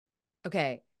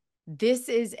Okay. This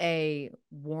is a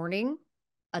warning,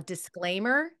 a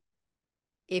disclaimer.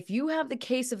 If you have the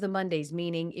case of the Mondays,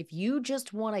 meaning if you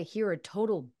just want to hear a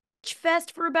total bitch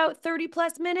fest for about 30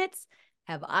 plus minutes,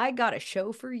 have I got a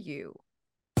show for you.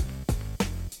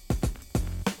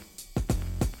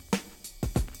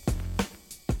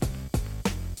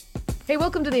 Hey,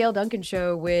 welcome to the Elle Duncan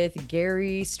Show with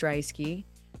Gary Striesky.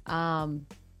 Um,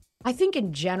 I think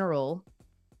in general,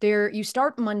 you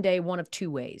start Monday one of two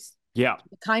ways. Yeah.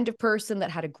 The kind of person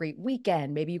that had a great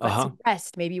weekend, maybe you got Uh-huh. some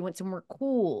rest, maybe you went somewhere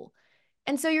cool.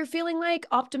 And so you're feeling like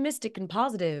optimistic and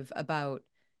positive about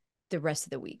the rest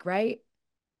of the week, right?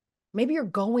 Maybe you're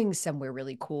going somewhere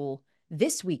really cool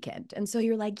this weekend. And so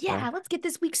you're like, Okay. yeah, let's get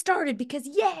this week started because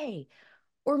yay.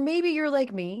 Or maybe you're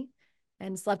like me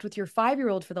and slept with your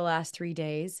 5-year-old for the last 3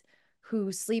 days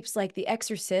who sleeps like the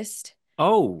exorcist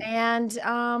Oh, and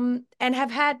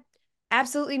have had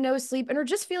absolutely no sleep and are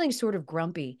just feeling sort of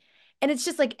grumpy. And it's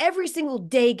just like every single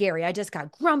day, Gary, I just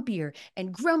got grumpier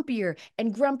and grumpier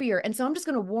and grumpier. And so I'm just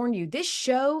going to warn you, this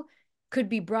show could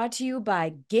be brought to you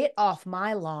by Get Off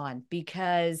My Lawn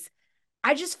because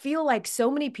I just feel like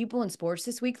so many people in sports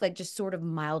this week like just sort of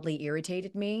mildly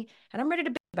irritated me and I'm ready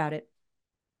to bitch about it.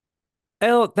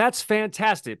 Elle, that's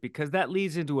fantastic because that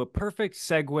leads into a perfect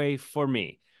segue for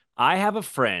me. I have a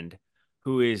friend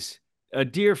who is a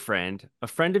dear friend, a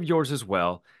friend of yours as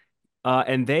well,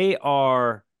 and they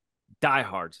are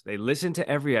diehards. They listen to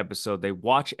every episode, they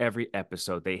watch every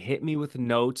episode, they hit me with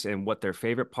notes and what their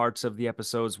favorite parts of the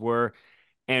episodes were.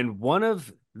 And one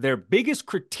of their biggest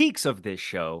critiques of this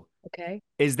show Okay.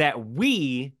 is that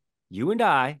you and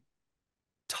I,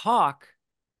 talk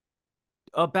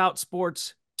about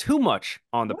sports too much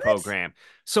on the What? program.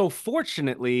 So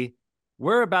fortunately,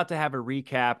 we're about to have a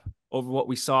recap over what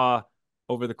we saw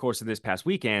over the course of this past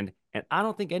weekend, and I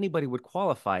don't think anybody would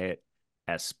qualify it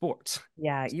as sports.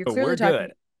 Yeah, you're So clearly we're talking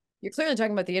good. you're clearly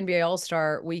talking about the NBA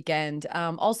All-Star weekend.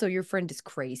 Also your friend is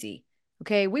crazy.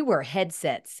 Okay, we wear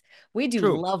headsets. We do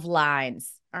True. love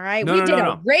lines. All right. No, no, no,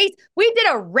 no. We did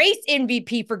a race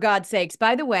MVP for God's sakes.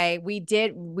 By the way, we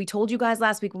told you guys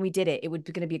last week when we did it, it was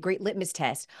going to be a great litmus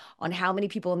test on how many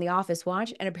people in the office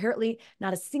watch. And apparently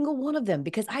not a single one of them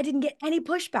because I didn't get any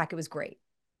pushback. It was great.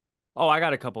 Oh, I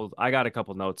got a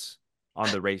couple notes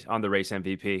on the race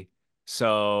MVP.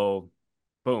 So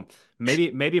boom.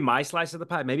 Maybe my slice of the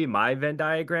pie, maybe my Venn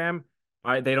diagram,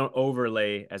 all right, they don't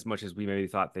overlay as much as we maybe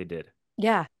thought they did.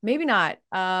 Yeah, maybe not.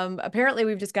 Apparently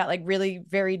we've just got like really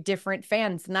very different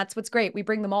fans, and that's what's great. We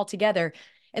bring them all together.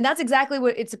 And that's exactly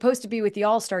what it's supposed to be with the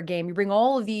All-Star game. You bring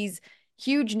all of these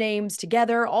huge names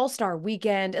together, All-Star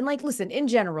weekend. And like, listen, in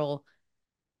general,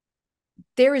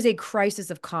 there is a crisis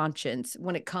of conscience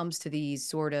when it comes to these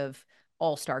sort of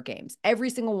all-star games.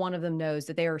 Every single one of them knows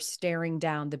that they are staring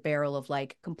down the barrel of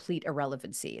like complete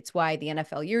irrelevancy. It's why the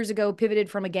NFL years ago pivoted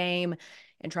from a game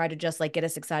and tried to just like get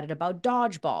us excited about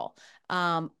dodgeball.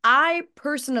 I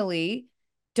personally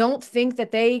don't think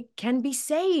that they can be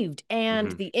saved.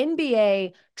 And Hmm. the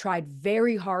NBA tried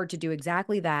very hard to do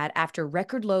exactly that after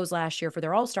record lows last year for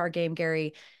their all-star game,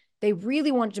 Gary. They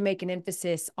really wanted to make an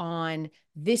emphasis on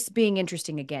this being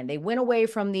interesting again. They went away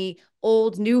from the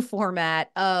old new format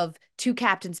of two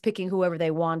captains picking whoever they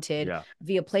wanted Yeah.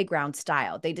 via playground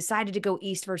style. They decided to go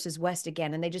east versus west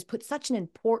again, and they just put such an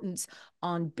importance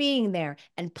on being there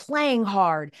and playing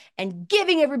hard and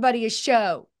giving everybody a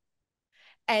show.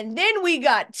 And then we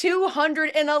got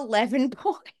 211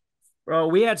 points. Bro,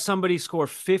 we had somebody score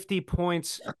 50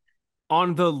 points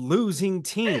on the losing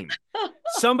team.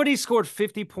 Somebody scored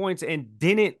 50 points and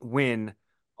didn't win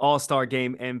All-Star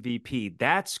Game MVP.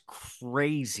 That's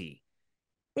crazy.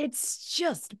 It's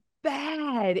just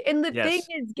bad. And the thing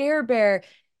Yes. is, Gare Bear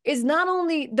is not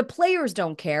only the players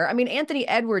don't care. I mean, Anthony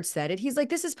Edwards said it. He's like,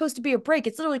 this is supposed to be a break.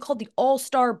 It's literally called the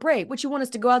All-Star break. What you want us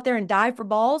to go out there and die for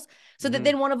balls so that Hmm.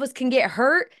 then one of us can get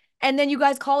hurt and then you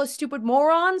guys call us stupid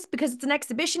morons because it's an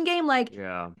exhibition game? Like,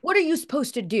 Yeah. what are you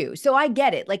supposed to do? So I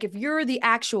get it. Like, if you're the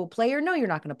actual player, no, you're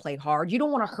not going to play hard. You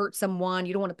don't want to hurt someone.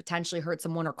 You don't want to potentially hurt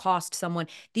someone or cost someone.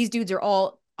 These dudes are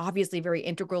all obviously very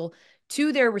integral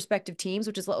to their respective teams,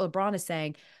 which is what LeBron is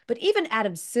saying. But even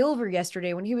Adam Silver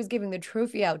yesterday, when he was giving the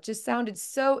trophy out, just sounded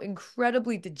so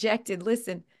incredibly dejected.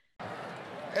 Listen.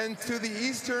 And to the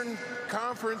Eastern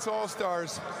Conference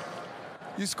All-Stars,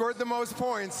 you scored the most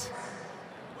points.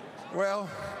 Well,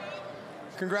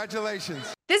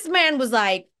 congratulations. This man was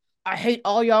like, I hate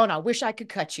all y'all and I wish I could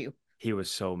cut you. He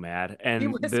was so mad. He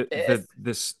And was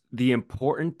pissed. the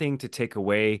important thing to take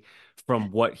away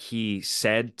from what he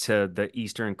said to the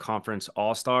Eastern Conference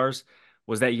All-Stars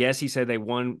was that yes, he said they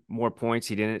won more points.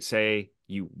 He didn't say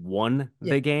you won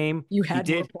Yeah, the game. you He had more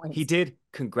did he points. did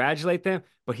congratulate them,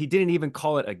 but he didn't even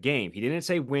call it a game. He didn't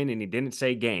say win and he didn't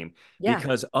say game Yeah.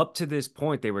 because up to this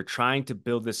point, they were trying to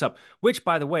build this up, which,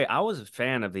 by the way, I was a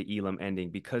fan of the Elam ending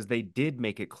because they did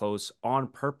make it close on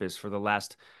purpose for the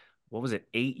last, what was it,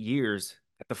 8 years.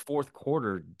 At the fourth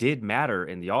quarter did matter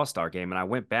in the All-Star game. And I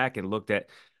went back and looked at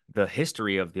the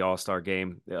history of the All-Star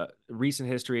game, recent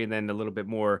history, and then a little bit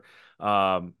more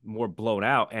blown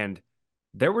out. And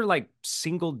there were like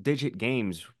single digit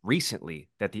games recently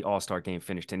that the All-Star game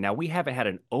finished in. Now, we haven't had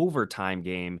an overtime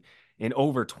game in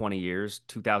over 20 years,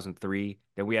 2003.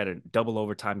 Then we had a double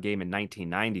overtime game in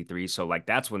 1993. So, like,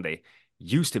 that's when they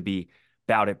used to be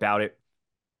bout it.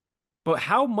 But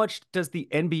how much does the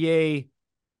NBA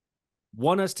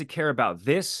want us to care about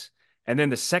this? And then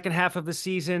the second half of the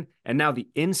season, and now the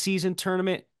in-season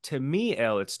tournament? To me,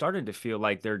 it's starting to feel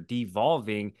like they're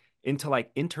devolving into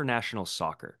like international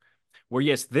soccer where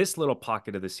yes, this little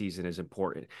pocket of the season is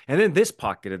important. And then this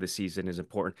pocket of the season is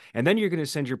important. And then you're going to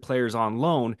send your players on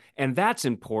loan, and that's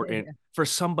important for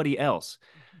somebody else.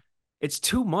 It's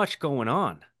too much going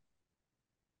on.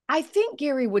 I think,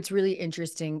 Gary, what's really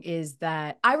interesting is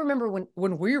that I remember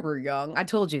when we were young, I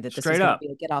told you that this was going to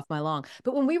be a get off my lawn.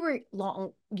 But when we were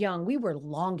young, we were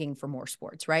longing for more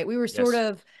sports, right? We were sort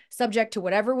of subject to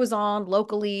whatever was on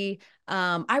locally.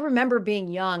 I remember being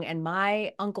young and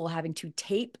my uncle having to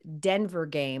tape Denver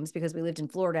games because we lived in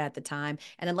Florida at the time.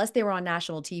 And unless they were on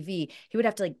national TV, he would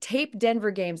have to like tape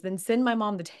Denver games, then send my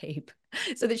mom the tape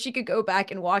so that she could go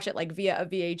back and watch it like via a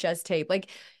VHS tape. Like,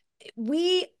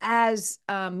 we as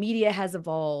media has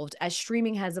evolved, as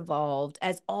streaming has evolved,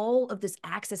 as all of this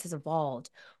access has evolved,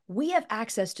 we have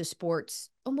access to sports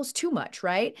almost too much,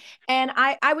 right? And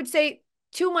I would say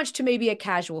too much to maybe a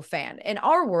casual fan. In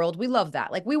our world, we love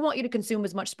that. Like, we want you to consume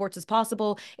as much sports as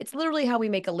possible. It's literally how we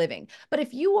make a living. But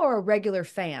if you are a regular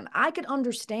fan, I could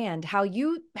understand how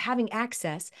you having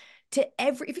access to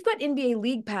if you've got NBA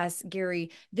League Pass,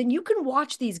 Gary, then you can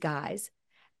watch these guys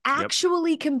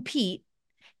actually compete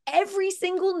every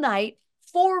single night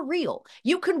for real.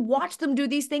 You can watch them do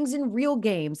these things in real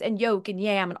games and Yoke and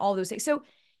Yam and all those things. So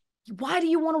why do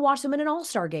you want to watch them in an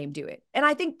all-star game do it? And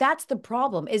I think that's the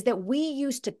problem, is that we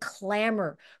used to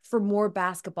clamor for more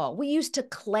basketball. We used to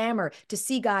clamor to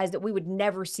see guys that we would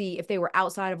never see if they were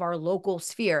outside of our local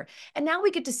sphere. And now we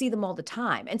get to see them all the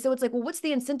time. And so it's like, well, what's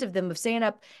the incentive them of staying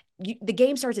up? The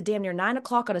game starts at damn near 9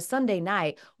 o'clock on a Sunday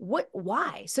night.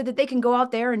 Why? So that they can go out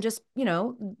there and just,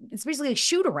 it's basically a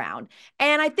shoot around.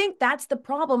 And I think that's the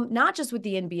problem, not just with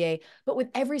the NBA, but with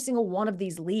every single one of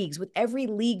these leagues, with every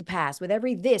league pass, with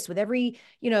every this, with every,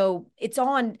 it's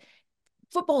on.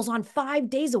 Football's on 5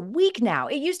 days a week now.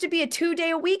 It used to be a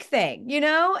 2-day-a-week thing,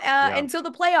 until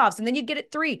the playoffs, and then you'd get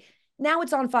it 3. Now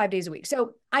it's on 5 days a week.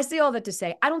 So I say all that to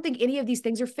say, I don't think any of these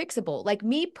things are fixable. Like,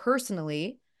 me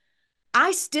personally,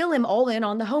 I still am all in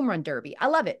on the home run derby. I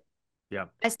love it. Yeah.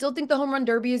 I still think the home run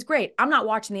derby is great. I'm not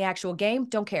watching the actual game.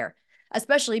 Don't care.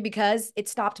 Especially because it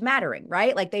stopped mattering,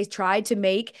 right? Like, they tried to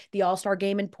make the All-Star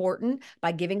game important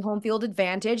by giving home field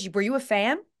advantage. Were you a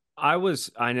fan? I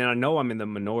know I'm in the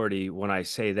minority when I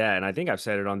say that, and I think I've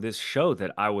said it on this show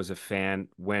that I was a fan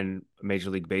when Major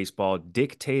League Baseball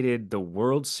dictated the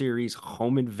World Series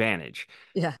home advantage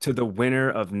to the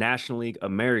winner of National League,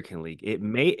 American League. It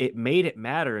made it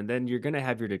matter, and then you're going to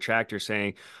have your detractors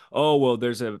saying, oh, well,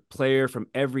 there's a player from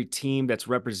every team that's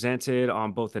represented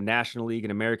on both the National League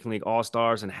and American League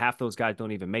All-Stars, and half those guys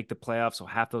don't even make the playoffs, so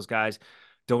half those guys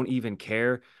don't even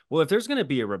care. Well, if there's going to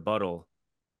be a rebuttal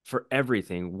for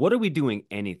everything, what are we doing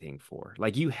anything for?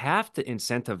 Like, you have to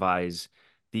incentivize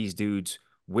these dudes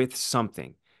with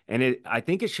something. And I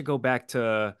think it should go back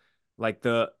to like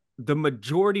the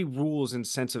majority rules in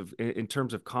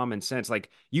terms of common sense. Like,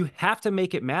 you have to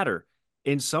make it matter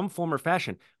in some form or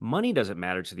fashion. Money doesn't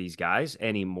matter to these guys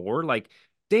anymore. Like,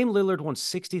 Dame Lillard won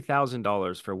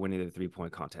 $60,000 for winning the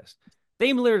 3-point contest.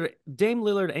 Dame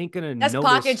Lillard ain't gonna That's notice.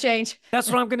 Pocket change.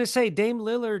 That's what I'm gonna say. Dame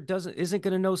Lillard isn't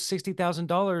gonna know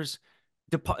 $60,000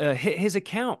 hit his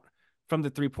account from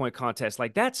the 3-point contest.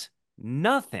 Like, that's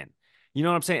nothing. You know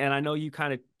what I'm saying? And I know you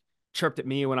kind of chirped at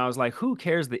me when I was like, "Who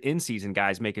cares? The in-season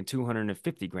guys making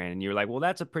 $250,000," and you're like, "Well,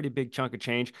 that's a pretty big chunk of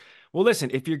change." Well, listen,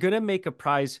 if you're gonna make a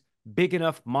prize big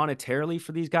enough monetarily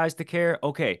for these guys to care,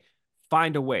 okay,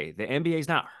 find a way. The NBA is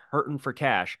not hurting for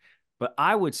cash, but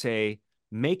I would say,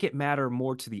 make it matter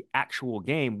more to the actual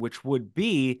game, which would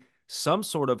be some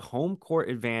sort of home court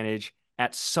advantage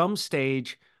at some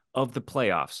stage of the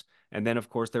playoffs. And then, of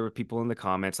course, there were people in the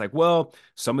comments like, well,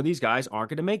 some of these guys aren't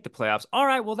going to make the playoffs. All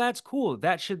right, well, that's cool.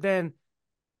 That should then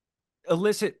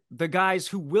elicit the guys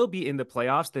who will be in the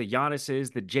playoffs, the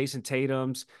Giannis's, the Jason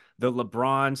Tatums, the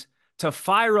LeBrons, to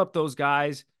fire up those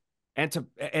guys and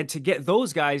to get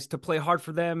those guys to play hard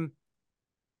for them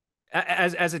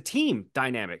as a team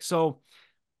dynamic. So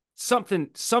something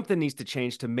needs to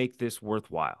change to make this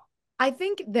worthwhile. I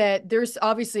think that there's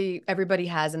obviously everybody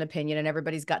has an opinion and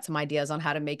everybody's got some ideas on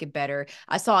how to make it better.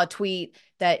 I saw a tweet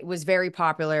that was very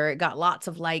popular. It got lots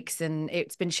of likes and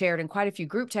it's been shared in quite a few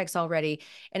group texts already.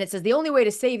 And it says the only way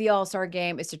to save the All-Star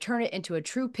game is to turn it into a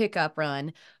true pickup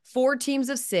run. 4 teams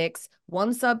of 6,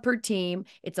 1 sub per team.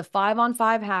 It's a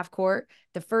 5-on-5 half court.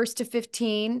 The first to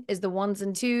 15 is the 1s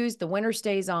and 2s. The winner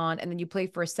stays on, and then you play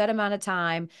for a set amount of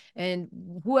time. And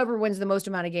whoever wins the most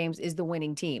amount of games is the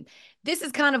winning team. This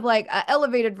is kind of like an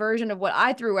elevated version of what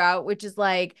I threw out, which is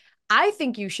like, I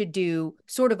think you should do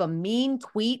sort of a mean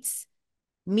tweets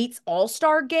meets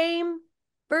All-Star game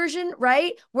version,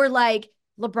 right? Where like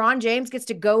LeBron James gets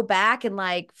to go back and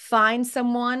like find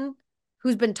someone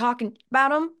who's been talking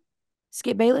about him,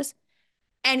 Skip Bayless,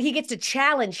 and he gets to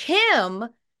challenge him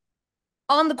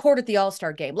on the court at the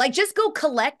All-Star game. Like, just go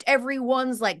collect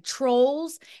everyone's like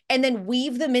trolls and then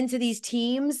weave them into these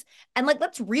teams. And like,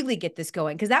 let's really get this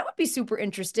going, because that would be super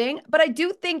interesting. But I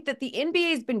do think that the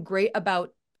NBA has been great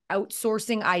about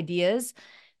outsourcing ideas.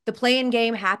 The play-in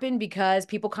game happened because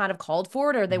people kind of called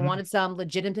for it, or they wanted some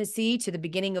legitimacy to the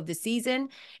beginning of the season.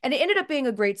 And it ended up being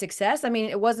a great success. I mean,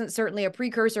 it wasn't certainly a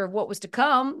precursor of what was to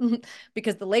come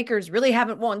because the Lakers really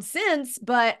haven't won since.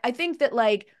 But I think that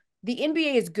like, the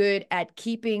NBA is good at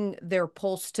keeping their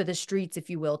pulse to the streets,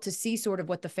 if you will, to see sort of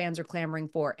what the fans are clamoring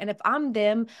for. And if I'm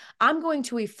them, I'm going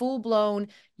to a full-blown,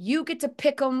 you get to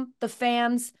pick them, the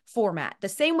fans format. The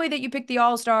same way that you pick the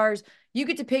All-Stars, you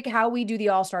get to pick how we do the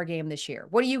All-Star game this year.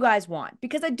 What do you guys want?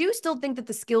 Because I do still think that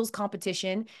the skills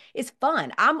competition is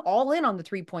fun. I'm all in on the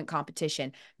 3-point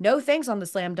competition. No thanks on the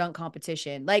slam dunk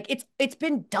competition. Like it's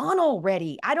been done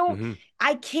already.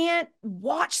 I can't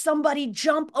watch somebody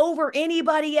jump over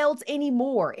anybody else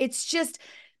anymore. It's just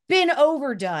been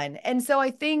overdone. And so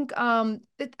I think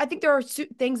there are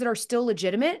things that are still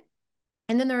legitimate,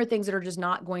 and then there are things that are just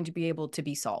not going to be able to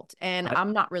be solved. And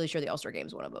I'm not really sure the All-Star game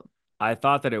is one of them. I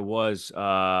thought that it was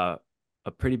a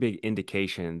pretty big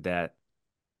indication that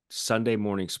Sunday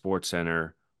Morning Sports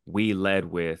Center, we led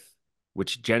with,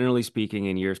 which generally speaking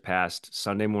in years past,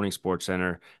 Sunday Morning Sports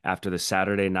Center, after the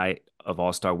Saturday night of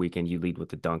All-Star Weekend, you lead with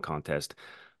the dunk contest.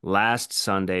 Last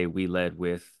Sunday, we led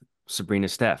with Sabrina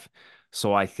Steph.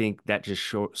 So I think that just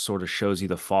sort of shows you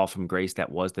the fall from grace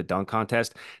that was the dunk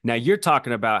contest. Now, you're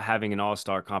talking about having an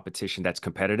all-star competition that's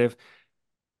competitive.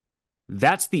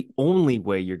 That's the only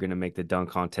way you're going to make the dunk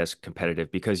contest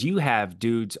competitive, because you have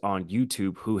dudes on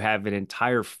YouTube who have an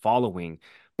entire following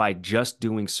by just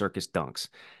doing circus dunks.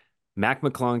 Mac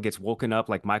McClung gets woken up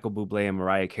like Michael Bublé and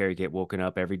Mariah Carey get woken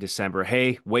up every December.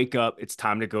 Hey, wake up. It's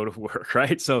time to go to work,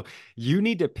 right? So you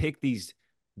need to pick these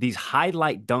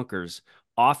highlight dunkers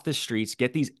off the streets,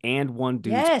 get these and one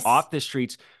dudes off the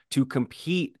streets to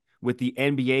compete with the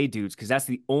NBA dudes, because that's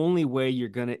the only way you're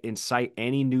going to incite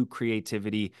any new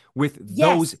creativity with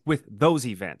those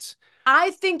events.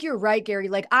 I think you're right, Gary.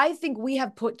 Like, I think we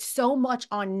have put so much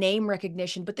on name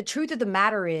recognition, but the truth of the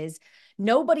matter is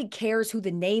nobody cares who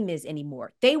the name is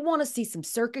anymore. They want to see some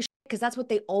circus because that's what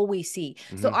they always see.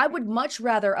 So I would much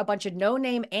rather a bunch of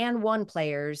no-name and one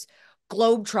players,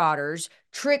 globetrotters,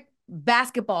 trick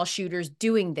basketball shooters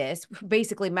doing this,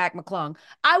 basically Mac McClung.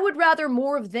 I would rather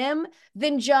more of them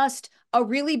than just a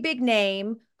really big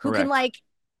name who can like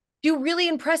do really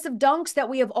impressive dunks that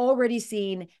we have already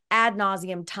seen ad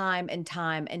nauseum time and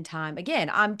time and time again.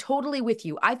 I'm totally with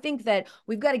you. I think that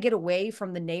we've got to get away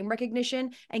from the name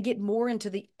recognition and get more into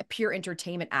the pure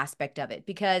entertainment aspect of it,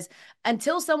 because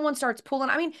until someone starts pulling,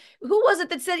 I mean, who was it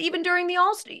that said even during the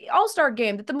All-Star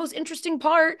game that the most interesting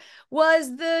part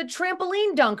was the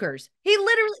trampoline dunkers? He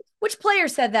literally, which player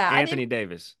said that? Anthony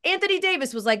Davis. Anthony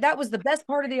Davis was like, that was the best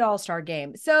part of the All-Star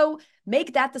game. So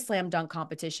make that the slam dunk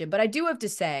competition. But I do have to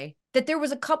say that there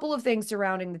was a couple of things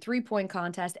surrounding the 3-point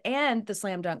contest and the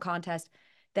slam dunk contest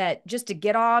that just to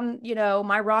get on,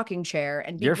 my rocking chair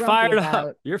and be grumpy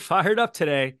about. You're fired up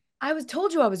today. I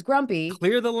told you I was grumpy.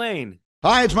 Clear the lane.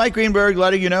 Hi, it's Mike Greenberg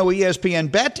letting you know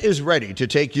ESPN Bet is ready to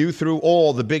take you through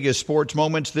all the biggest sports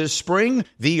moments this spring.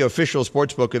 The official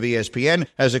sportsbook of ESPN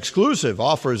has exclusive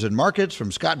offers and markets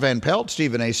from Scott Van Pelt,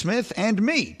 Stephen A. Smith, and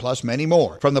me, plus many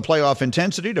more. From the playoff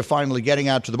intensity to finally getting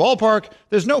out to the ballpark,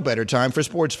 there's no better time for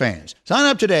sports fans. Sign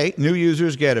up today. New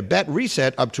users get a bet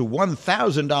reset up to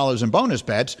 $1,000 in bonus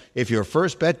bets if your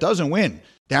first bet doesn't win.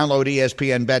 Download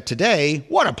ESPN Bet today.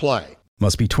 What a play.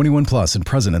 Must be 21 plus and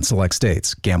present in select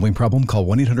states. Gambling problem? Call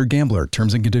 1-800-GAMBLER.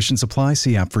 Terms and conditions apply.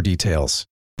 See app for details.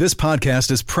 This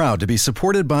podcast is proud to be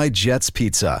supported by Jets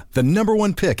Pizza, the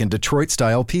 #1 pick in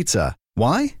Detroit-style pizza.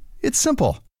 Why? It's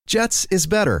simple. Jets is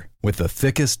better. With the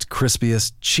thickest,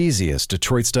 crispiest, cheesiest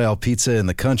Detroit-style pizza in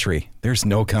the country, there's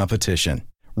no competition.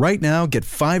 Right now, get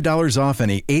 $5 off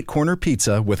any 8-corner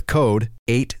pizza with code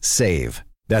 8SAVE.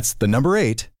 That's the number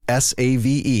 8,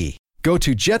 S-A-V-E. Go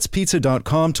to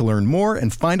jetspizza.com to learn more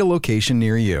and find a location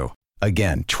near you.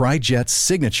 Again, try Jet's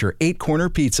signature 8-corner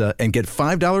pizza and get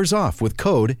 $5 off with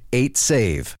code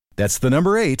 8SAVE. That's the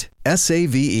number 8,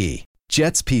 S-A-V-E.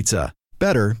 Jet's Pizza.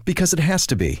 Better because it has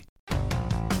to be.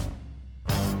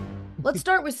 Let's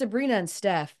start with Sabrina and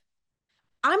Steph.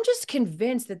 I'm just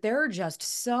convinced that there are just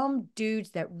some dudes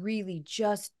that really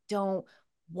just don't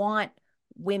want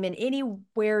women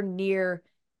anywhere near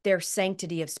their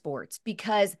sanctity of sports,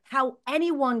 because how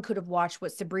anyone could have watched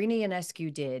what Sabrina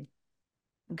Ionescu did,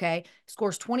 okay,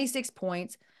 scores 26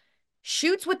 points,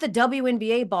 shoots with the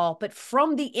WNBA ball, but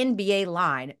from the NBA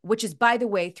line, which is, by the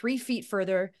way, 3 feet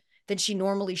further than she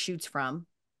normally shoots from.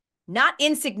 Not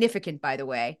insignificant, by the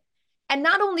way. And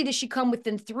not only did she come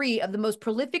within 3 of the most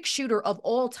prolific shooter of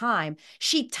all time,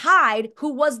 she tied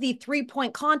who was the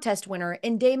 3-point contest winner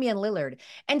in Damian Lillard.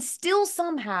 And still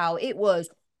somehow it was,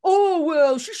 oh,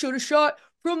 well, she should have shot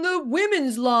from the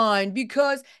women's line,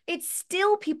 because it's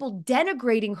still people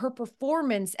denigrating her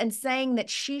performance and saying that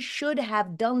she should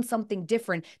have done something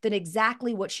different than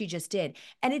exactly what she just did.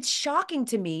 And it's shocking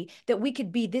to me that we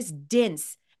could be this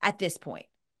dense at this point.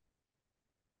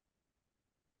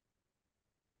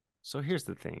 So here's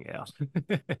the thing, Al.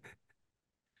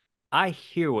 I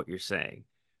hear what you're saying.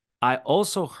 I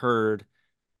also heard,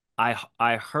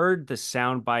 I heard the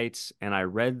sound bites and I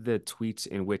read the tweets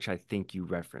in which I think you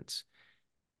reference.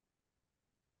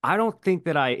 I don't think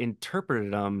that I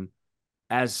interpreted them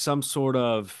as some sort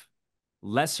of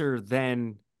lesser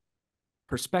than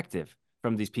perspective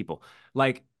from these people.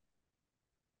 Like,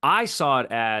 I saw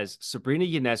it as Sabrina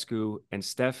Ionescu and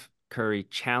Steph Curry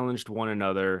challenged one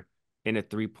another in a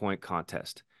 3-point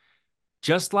contest.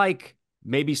 Just like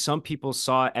maybe some people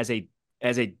saw it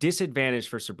as a disadvantage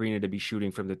for Sabrina to be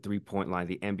shooting from the 3-point line,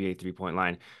 the NBA 3-point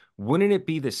line. Wouldn't it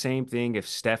be the same thing if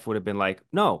Steph would have been like,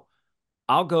 no,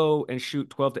 I'll go and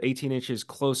shoot 12 to 18 inches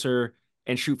closer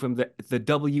and shoot from the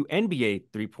WNBA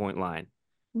 3-point line?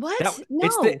 What?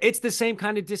 No. It's the same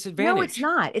kind of disadvantage. No, it's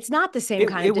not. It's not the same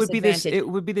kind of disadvantage. It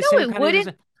would be the no, same it kind wouldn't.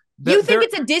 of You think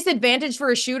it's a disadvantage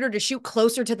for a shooter to shoot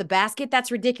closer to the basket?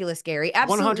 That's ridiculous, Gary.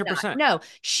 Absolutely 100%. not. No,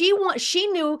 she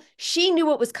knew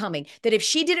what was coming. That if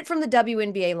she did it from the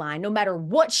WNBA line, no matter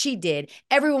what she did,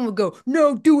 everyone would go,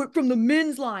 no, do it from the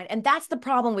men's line. And that's the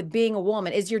problem with being a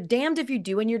woman, is you're damned if you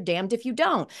do and you're damned if you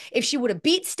don't. If she would have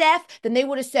beat Steph, then they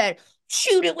would have said,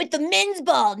 shoot it with the men's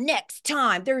ball next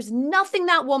time. There's nothing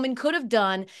that woman could have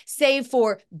done save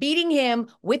for beating him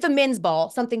with a men's ball,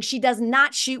 something she does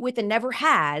not shoot with and never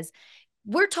has.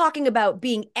 We're talking about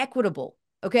being equitable,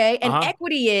 okay? And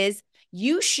equity is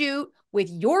you shoot with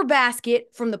your basket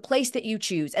from the place that you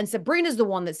choose. And Sabrina's the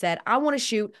one that said, I want to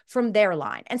shoot from their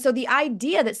line. And so the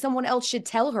idea that someone else should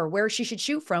tell her where she should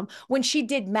shoot from when she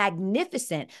did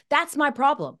magnificent, that's my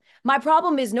problem. My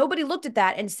problem is nobody looked at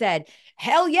that and said,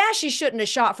 hell yeah, she shouldn't have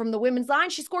shot from the women's line.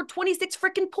 She scored 26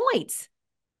 freaking points.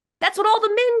 That's what all the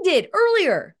men did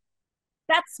earlier.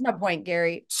 That's my point,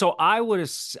 Gary. So I would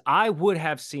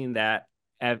have seen that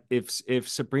if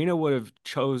Sabrina would have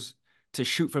chose to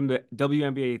shoot from the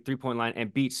WNBA 3-point line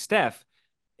and beat Steph.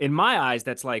 In my eyes,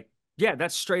 that's like, yeah,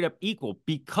 that's straight up equal.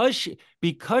 Because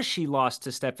she lost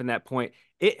to Steph in that point,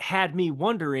 it had me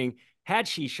wondering, had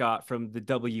she shot from the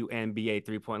WNBA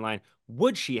 3-point line,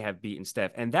 would she have beaten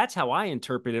Steph? And that's how I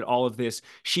interpreted all of this.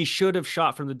 She should have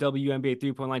shot from the WNBA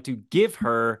 3-point line to give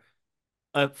her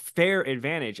a fair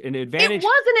advantage, an advantage. It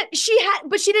wasn't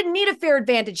but she didn't need a fair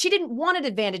advantage. She didn't want an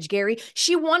advantage, Gary.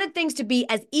 She wanted things to be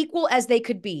as equal as they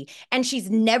could be. And she's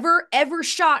never, ever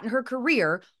shot in her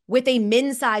career with a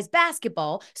men's-sized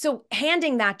basketball. So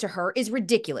handing that to her is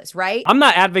ridiculous, right? I'm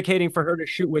not advocating for her to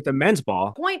shoot with a men's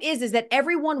ball. Point is that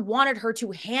everyone wanted her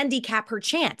to handicap her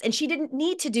chance, and she didn't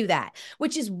need to do that,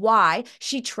 which is why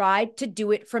she tried to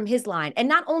do it from his line. And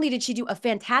not only did she do a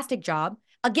fantastic job,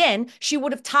 again, she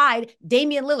would have tied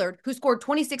Damian Lillard, who scored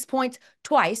 26 points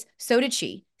twice. So did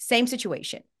she. Same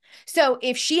situation. So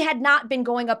if she had not been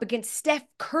going up against Steph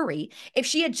Curry, if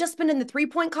she had just been in the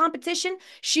 3-point competition,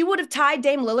 she would have tied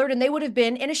Dame Lillard and they would have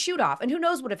been in a shoot-off. And who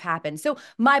knows what would have happened. So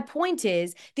my point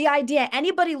is the idea,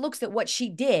 anybody looks at what she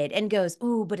did and goes,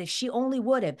 ooh, but if she only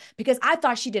would have, because I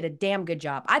thought she did a damn good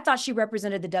job. I thought she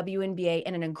represented the WNBA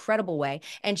in an incredible way.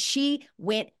 And she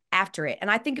went after it. And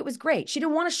I think it was great. She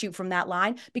didn't want to shoot from that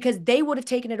line because they would have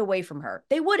taken it away from her.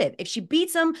 They would have. If she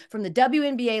beats them from the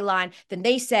WNBA line, then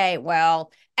they say,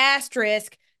 well,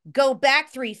 asterisk, Go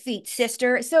back 3 feet,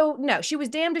 sister. So no, she was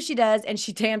damned if she does, and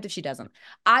she damned if she doesn't.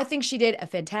 I think she did a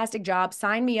fantastic job.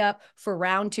 Sign me up for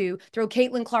round 2. Throw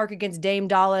Caitlin Clark against Dame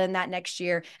Dalla in that next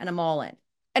year, and I'm all in.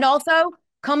 And also,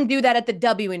 come do that at the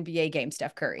WNBA game,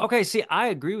 Steph Curry. Okay, see, I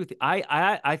agree with you.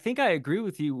 I think I agree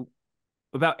with you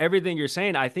about everything you're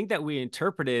saying. I think that we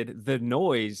interpreted the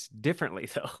noise differently,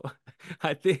 though.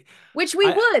 I think, which we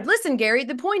would. Listen, Gary,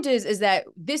 the point is that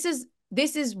this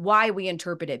is why we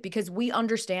interpret it, because we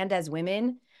understand as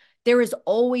women there is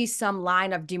always some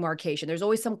line of demarcation. There's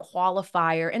always some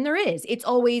qualifier, and there is. It's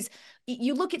always,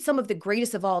 you look at some of the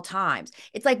greatest of all times.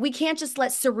 It's like, we can't just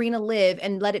let Serena live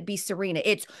and let it be Serena.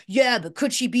 It's, yeah, but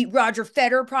could she beat Roger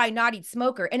Federer? Probably not, he'd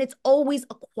smoke her. And it's always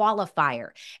a qualifier.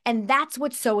 And that's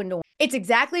what's so annoying. It's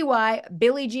exactly why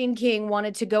Billie Jean King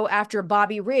wanted to go after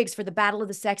Bobby Riggs for the Battle of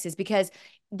the Sexes, because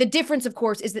the difference, of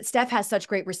course, is that Steph has such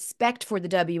great respect for the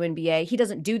WNBA. He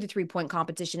doesn't do the 3-point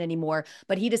competition anymore,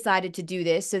 but he decided to do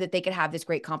this so that they could have this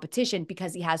great competition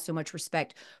because he has so much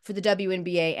respect for the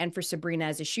WNBA and for Sabrina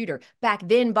as a shooter. Back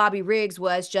then, Bobby Riggs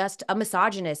was just a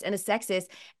misogynist and a sexist,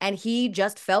 and he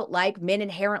just felt like men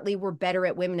inherently were better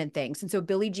at women and things. And so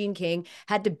Billie Jean King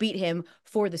had to beat him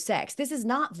for the sex. This is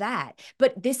not that,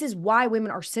 but this is why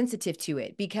women are sensitive to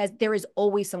it, because there is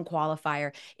always some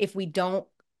qualifier if we don't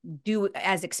do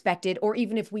as expected, or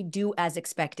even if we do as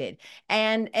expected.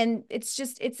 And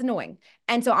it's annoying.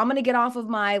 And so I'm going to get off of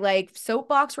my like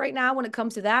soapbox right now when it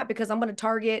comes to that, because I'm going to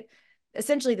target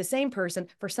essentially the same person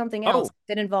for something else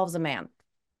that involves a man.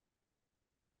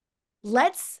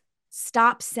 Let's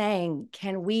stop saying,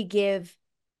 can we give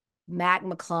Mac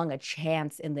McClung a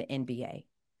chance in the NBA?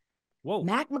 Whoa.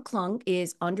 Mac McClung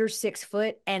is under 6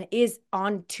 foot and is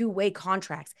on 2-way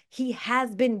contracts. He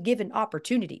has been given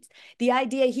opportunities. The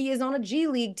idea he is on a G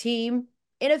League team,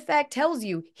 in effect, tells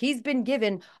you he's been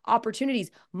given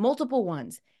opportunities, multiple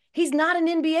ones. He's not an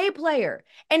NBA player,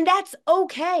 and that's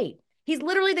okay. He's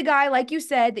literally the guy, like you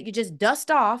said, that you just dust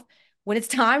off when it's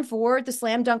time for the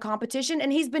slam dunk competition,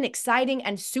 and he's been exciting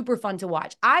and super fun to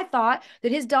watch. I thought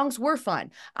that his dunks were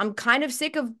fun. I'm kind of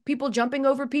sick of people jumping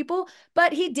over people,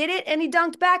 but he did it and he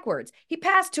dunked backwards. He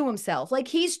passed to himself. Like,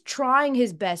 he's trying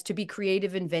his best to be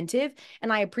creative, inventive,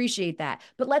 and I appreciate that.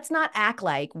 But let's not act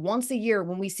like once a year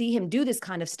when we see him do this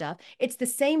kind of stuff, it's the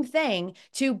same thing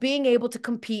to being able to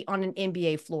compete on an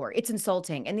NBA floor. It's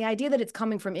insulting. And the idea that it's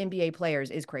coming from NBA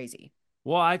players is crazy.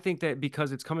 Well, I think that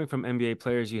because it's coming from NBA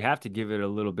players, you have to give it a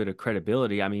little bit of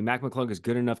credibility. I mean, Mac McClung is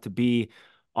good enough to be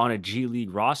on a G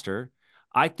League roster.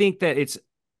 I think that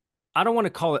I don't want to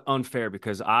call it unfair,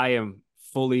 because I am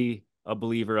fully a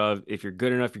believer of, if you're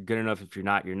good enough, you're good enough. If you're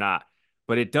not, you're not.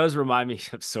 But it does remind me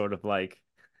of sort of like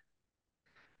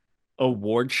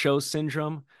award show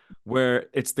syndrome, where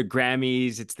it's the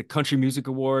Grammys, it's the Country Music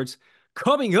Awards.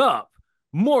 Coming up,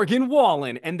 Morgan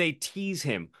Wallen, and they tease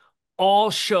him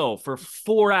all show for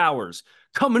 4 hours.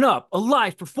 Coming up, a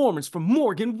live performance from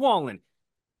Morgan Wallen.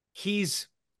 He's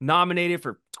nominated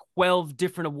for 12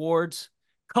 different awards.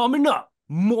 Coming up,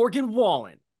 Morgan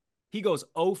Wallen. He goes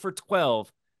 0 for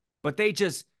 12, but they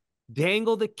just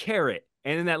dangle the carrot.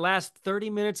 And in that last 30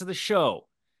 minutes of the show,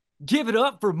 give it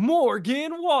up for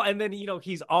Morgan Wallen. And then,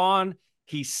 he's on,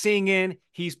 he's singing,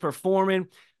 he's performing.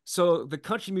 So the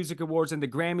Country Music Awards and the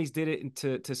Grammys did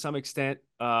it to some extent.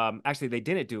 Actually, they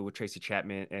didn't do it with Tracy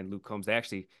Chapman and Luke Combs. They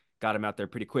actually got him out there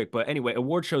pretty quick. But anyway,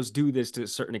 award shows do this to a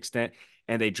certain extent,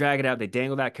 and they drag it out. They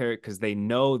dangle that carrot because they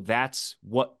know that's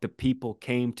what the people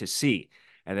came to see.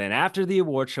 And then after the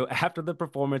award show, after the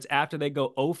performance, after they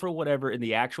go 0 for whatever in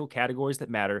the actual categories that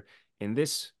matter, in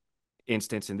this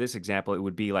instance, in this example, it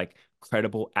would be like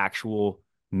credible actual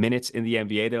minutes in the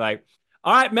NBA. They're like,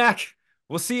 all right, Mac,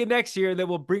 we'll see you next year. Then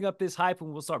we'll bring up this hype,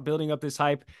 and we'll start building up this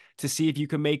hype to see if you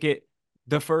can make it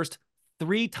the first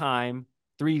 3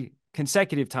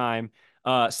 consecutive time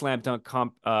slam dunk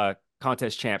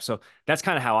contest champ. So that's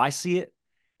kind of how I see it.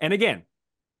 And again,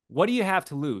 what do you have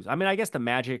to lose? I mean, I guess the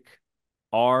Magic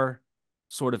are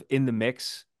sort of in the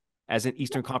mix as an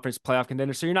Eastern Conference playoff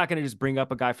contender. So you're not going to just bring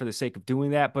up a guy for the sake of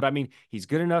doing that. But I mean, he's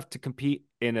good enough to compete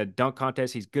in a dunk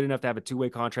contest. He's good enough to have a 2-way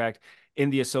contract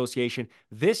in the association.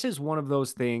 This is one of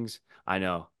those things. I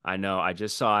know, I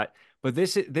just saw it. But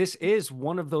this is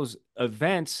one of those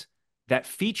events that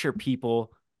feature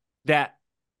people that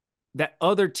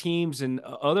other teams and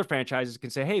other franchises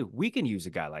can say, hey, we can use a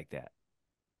guy like that.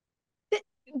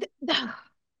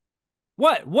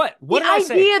 What did I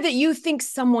say? The idea that you think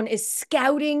someone is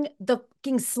scouting the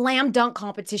slam dunk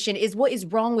competition is what is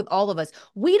wrong with all of us.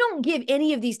 We don't give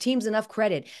any of these teams enough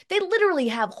credit. They literally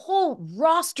have whole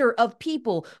roster of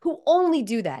people who only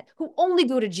do that, who only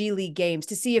go to G League games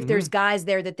to see if there's guys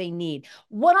there that they need.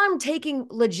 What I'm taking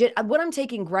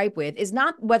gripe with is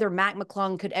not whether Mac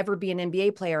McClung could ever be an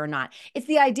NBA player or not. It's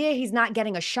the idea he's not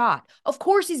getting a shot. Of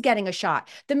course he's getting a shot.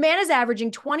 The man is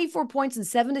averaging 24 points and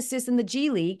 7 assists in the G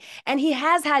League, and he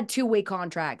has had two-way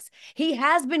contracts. He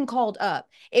has been called up.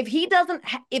 If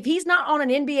he's not on an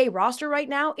NBA roster right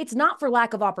now, it's not for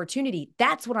lack of opportunity.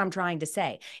 That's what I'm trying to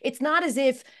say. It's not as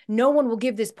if no one will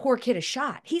give this poor kid a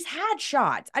shot. He's had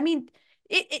shots. I mean,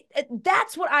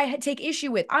 that's what I take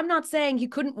issue with. I'm not saying he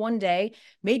couldn't one day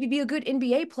maybe be a good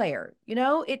NBA player. You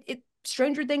know,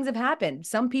 stranger things have happened.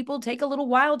 Some people take a little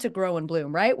while to grow and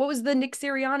bloom, right? What was the Nick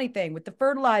Sirianni thing with the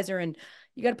fertilizer and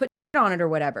you got to put on it or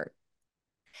whatever?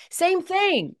 Same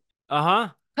thing.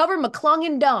 Cover McClung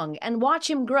and Dung and watch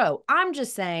him grow. I'm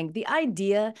just saying the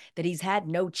idea that he's had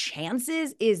no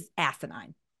chances is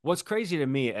asinine. What's crazy to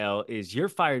me, Elle, is you're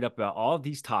fired up about all of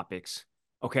these topics,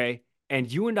 okay? And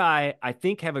you and I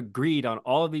think, have agreed on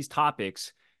all of these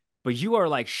topics, but you are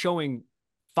like showing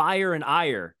fire and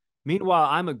ire. Meanwhile,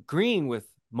 I'm agreeing with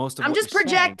most of what you're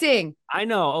projecting. Saying. I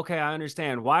know. Okay, I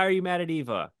understand. Why are you mad at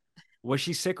Eva? Was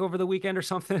she sick over the weekend or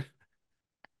something?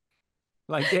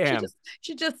 Like, damn.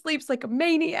 She just sleeps like a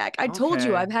maniac. I told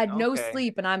you I've had no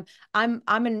sleep, and I'm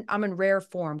in rare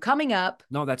form. Coming up.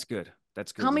 No, that's good.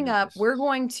 That's good. Coming up, we're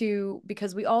going to,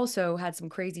 because we also had some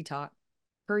crazy talk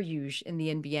per usual in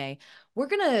the NBA. We're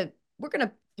gonna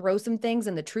throw some things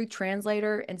in the truth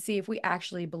translator and see if we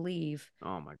actually believe.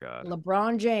 Oh my God.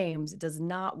 LeBron James does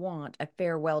not want a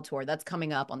farewell tour. That's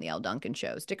coming up on the Elle Duncan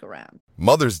Show. Stick around.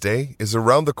 Mother's Day is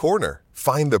around the corner.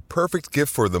 Find the perfect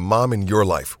gift for the mom in your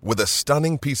life with a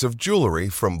stunning piece of jewelry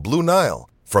from Blue Nile.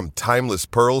 From timeless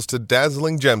pearls to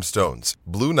dazzling gemstones,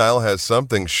 Blue Nile has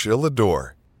something she'll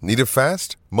adore. Need it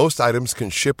fast? Most items can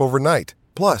ship overnight.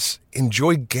 Plus,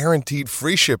 enjoy guaranteed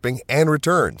free shipping and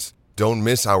returns. Don't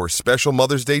miss our special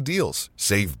Mother's Day deals.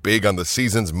 Save big on the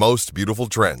season's most beautiful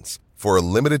trends. For a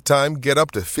limited time, get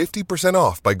up to 50%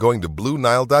 off by going to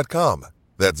BlueNile.com.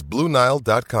 That's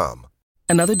BlueNile.com.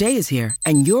 Another day is here,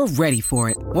 and you're ready for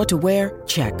it. What to wear?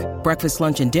 Check. Breakfast,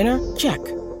 lunch, and dinner? Check.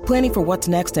 Planning for what's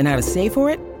next and how to save for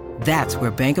it? That's where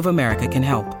Bank of America can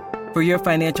help. For your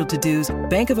financial to-dos,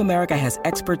 Bank of America has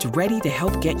experts ready to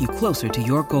help get you closer to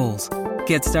your goals.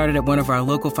 Get started at one of our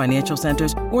local financial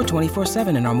centers or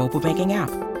 24/7 in our mobile banking app.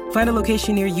 Find a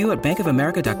location near you at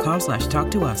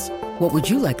bankofamerica.com/talktous. What would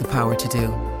you like the power to do?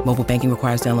 Mobile banking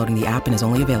requires downloading the app and is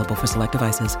only available for select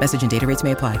devices. Message and data rates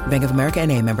may apply. Bank of America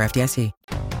NA, member FDIC.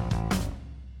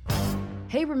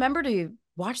 Hey, remember to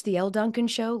watch the Elle Duncan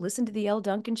Show. Listen to the Elle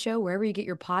Duncan Show wherever you get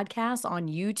your podcasts, on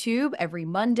YouTube every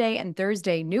Monday and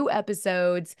Thursday. New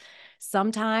episodes.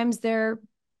 Sometimes they're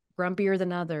grumpier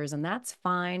than others, and that's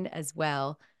fine as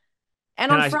well.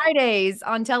 And on Fridays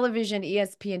on television,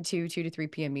 ESPN2, 2 to 3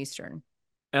 p.m. Eastern.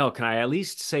 Elle, can I at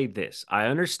least say this? I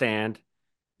understand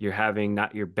you're having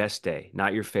not your best day,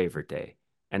 not your favorite day,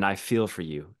 and I feel for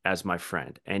you as my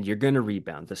friend, and you're going to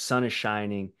rebound. The sun is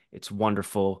shining. It's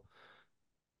wonderful.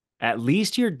 At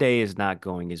least your day is not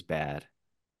going as bad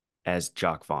as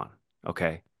Jacque Vaughn,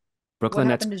 okay? Brooklyn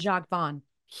Nets. What happened to Jacque Vaughn?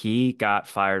 He got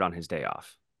fired on his day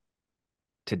off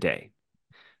today.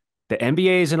 The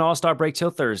NBA is an all-star break till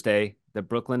Thursday. The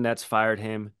Brooklyn Nets fired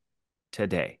him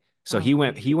today. So he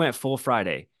went full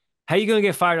Friday. How you going to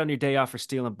get fired on your day off for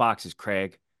stealing boxes,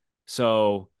 Craig?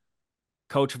 So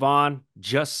Coach Vaughn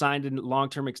just signed a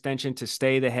long-term extension to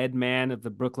stay the head man of the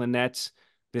Brooklyn Nets.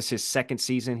 This is his second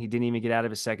season. He didn't even get out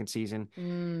of his second season.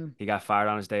 He got fired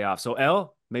on his day off. So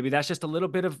Elle, maybe that's just a little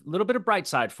bit of bright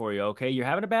side for you. Okay. You're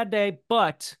having a bad day,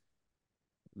 but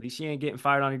at least you ain't getting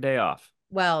fired on your day off.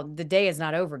 Well, the day is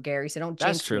not over, Gary, so don't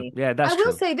jinx me. Yeah, that's true. I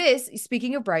will say this,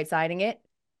 speaking of bright-siding it,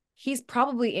 he's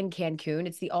probably in Cancun.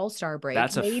 It's the All-Star break.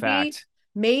 That's a fact.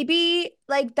 Maybe,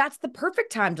 like, that's the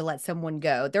perfect time to let someone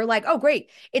go. They're like, oh, great.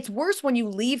 It's worse when you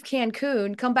leave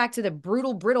Cancun, come back to the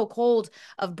brutal, brittle cold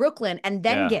of Brooklyn, and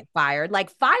then get fired.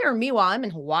 Like, fire me while I'm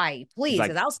in Hawaii, please,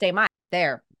 because I'll stay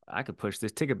there. I could push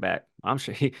this ticket back. I'm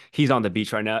sure he's on the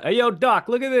beach right now. Hey, yo, Doc,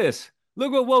 look at this.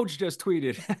 Look what Woj just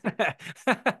tweeted.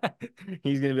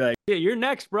 He's going to be like, yeah, you're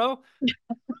next, bro.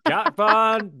 Jacque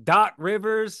Vaughn, Doc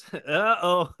Rivers.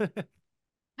 Uh-oh.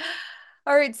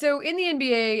 All right. So in the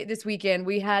NBA this weekend,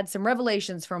 we had some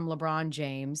revelations from LeBron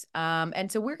James.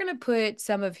 And so we're going to put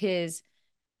some of his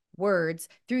words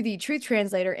through the truth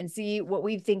translator and see what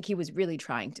we think he was really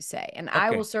trying to say. And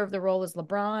I will serve the role as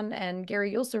LeBron, and Gary,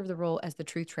 you'll serve the role as the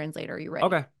truth translator. Are you ready?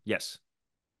 Okay. Yes.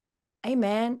 Hey,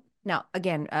 man. Now,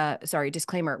 again, sorry,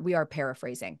 disclaimer, we are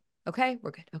paraphrasing. Okay,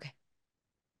 we're good. Okay.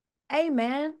 Hey,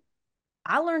 man,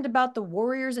 I learned about the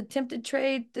Warriors' attempted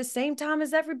trade the same time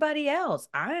as everybody else.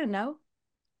 I don't know.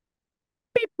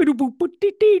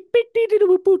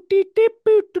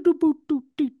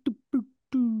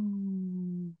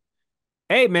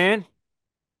 Hey, man,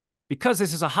 because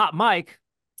this is a hot mic,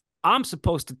 I'm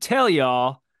supposed to tell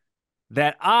y'all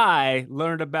that I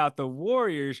learned about the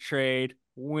Warriors trade,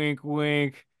 wink,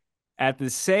 wink, at the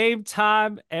same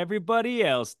time everybody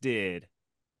else did.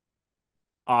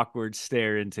 Awkward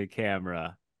stare into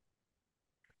camera.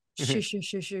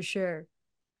 Sure.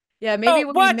 Yeah,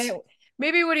 Oh, what?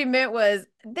 maybe what he meant was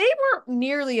they weren't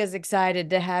nearly as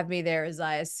excited to have me there as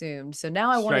I assumed. So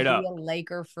now I want to Straight be up. a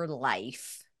Laker for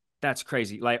life. That's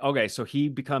crazy. Like, okay, so he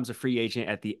becomes a free agent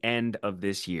at the end of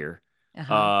this year.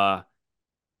 Uh-huh.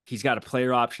 He's got a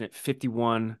player option at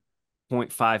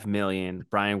 51.5 million.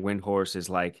 Brian Windhorst is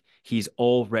like, he's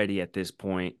already at this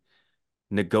point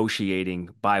negotiating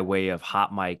by way of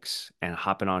hot mics and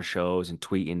hopping on shows and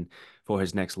tweeting for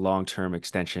his next long-term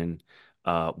extension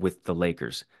with the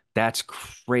Lakers. That's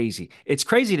crazy. It's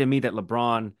crazy to me that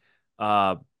LeBron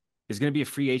uh, is going to be a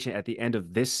free agent at the end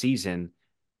of this season,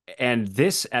 and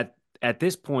this at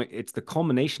this point, it's the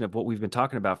culmination of what we've been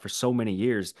talking about for so many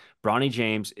years. Bronny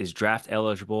James is draft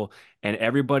eligible, and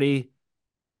everybody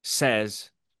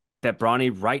says that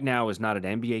Bronny right now is not an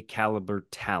NBA caliber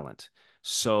talent.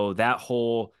 So that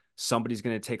whole somebody's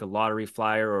going to take a lottery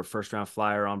flyer or a first round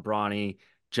flyer on Bronny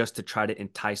just to try to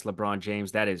entice LeBron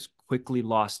James, that is quickly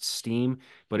lost steam,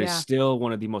 but is Yeah. still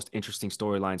one of the most interesting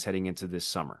storylines heading into this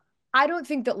summer. I don't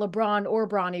think that LeBron or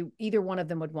Bronny, either one of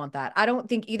them would want that. I don't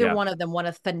think either Yeah. one of them want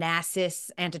a Thanasis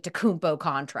Antetokounmpo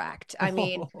contract. I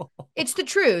mean, it's the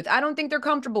truth. I don't think they're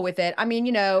comfortable with it. I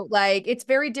mean, like it's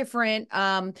very different.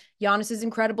 Giannis is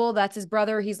incredible. That's his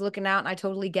brother. He's looking out, and I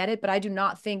totally get it. But I do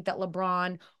not think that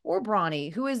LeBron or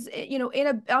Bronny, who is,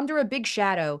 under a big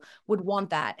shadow, would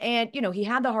want that. And he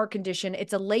had the heart condition.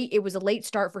 It was a late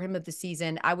start for him of the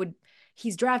season.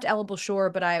 He's draft eligible, sure,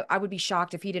 but I would be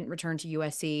shocked if he didn't return to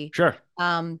USC. Sure.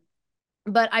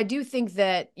 But I do think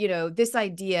that, this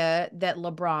idea that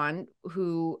LeBron,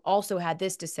 who also had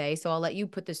this to say, so I'll let you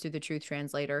put this through the truth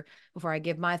translator before I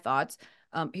give my thoughts.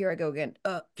 Here I go again.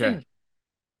 Okay.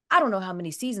 I don't know how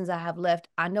many seasons I have left.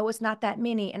 I know it's not that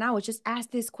many. And I was just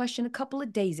asked this question a couple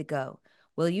of days ago.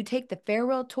 Will you take the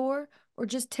farewell tour or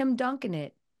just Tim Duncan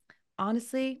it?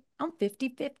 Honestly, I'm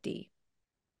 50-50.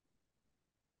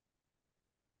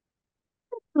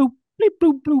 Bloop, bleep,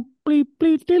 bloop, bloop, bleep,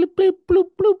 bleep, bleep, bleep, bloop,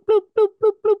 bloop, bloop, bloop,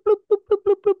 bloop, bloop, bloop, bloop,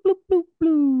 bloop, bloop, bloop, bloop,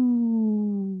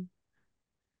 bloop.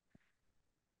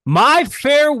 My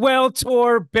farewell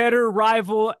tour better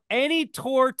rival any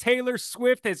tour Taylor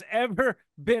Swift has ever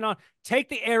been on. Take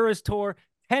the Eras tour,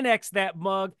 10x that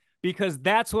mug, because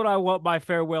that's what I want my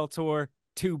farewell tour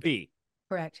to be.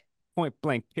 Correct. Point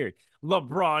blank, period.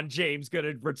 LeBron James going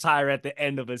to retire at the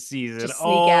end of a season. Just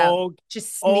sneak out.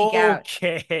 Just sneak out.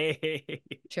 Okay.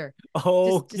 Sure.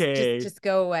 Okay. Just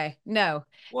go away. No.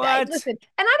 What? Listen,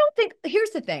 and I don't think, here's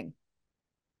the thing.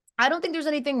 I don't think there's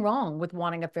anything wrong with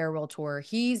wanting a farewell tour.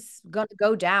 He's going to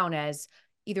go down as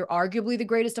either arguably the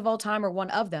greatest of all time or one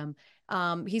of them.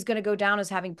 He's going to go down as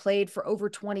having played for over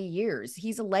 20 years.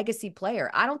 He's a legacy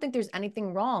player. I don't think there's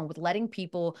anything wrong with letting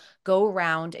people go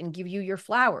around and give you your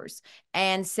flowers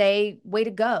and say, way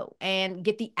to go, and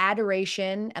get the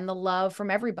adoration and the love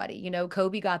from everybody.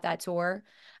 Kobe got that tour.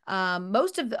 A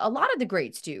lot of the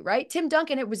greats do, right? Tim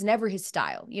Duncan, it was never his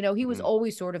style. He was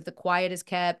always sort of the quietest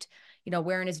kept,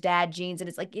 wearing his dad jeans. And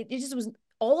it's like, it just was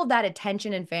all of that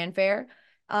attention and fanfare.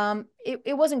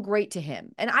 It wasn't great to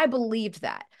him. And I believed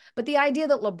that. But the idea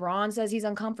that LeBron says he's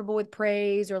uncomfortable with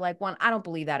praise or I don't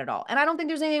believe that at all. And I don't think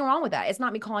there's anything wrong with that. It's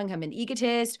not me calling him an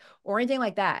egotist or anything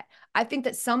like that. I think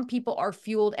that some people are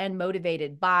fueled and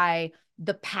motivated by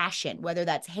the passion, whether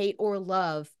that's hate or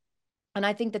love. And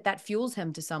I think that fuels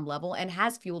him to some level and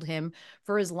has fueled him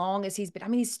for as long as he's been. I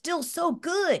mean, he's still so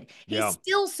good. He's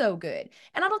still so good.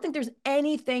 And I don't think there's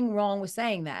anything wrong with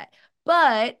saying that.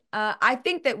 But I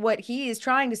think that what he is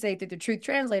trying to say through the truth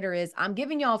translator is, I'm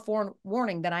giving y'all a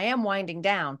warning that I am winding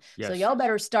down. Yes. So y'all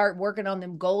better start working on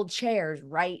them gold chairs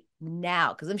right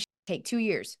now, because them take 2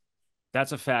 years.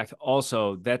 That's a fact.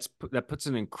 Also, that puts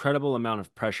an incredible amount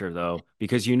of pressure, though,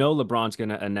 because LeBron's going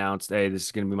to announce, hey, this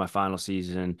is going to be my final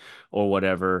season or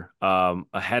whatever,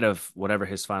 ahead of whatever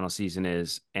his final season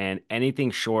is. And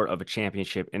anything short of a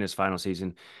championship in his final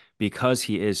season, because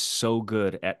he is so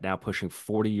good at now pushing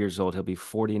 40 years old, he'll be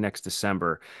 40 next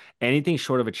December. Anything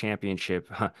short of a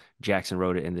championship, Jackson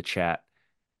wrote it in the chat,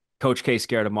 Coach K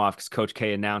scared him off because Coach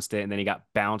K announced it, and then he got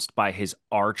bounced by his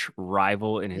arch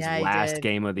rival in his Yeah, he last did.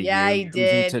 game of the Yeah, year, he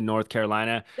losing to did. North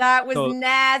Carolina. That was So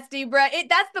nasty, bro.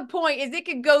 That's the point, is it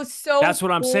could go so that's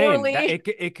what I'm saying. That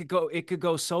poorly. it could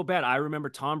go so bad. I remember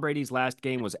Tom Brady's last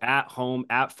game was at home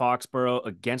at Foxborough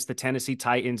against the Tennessee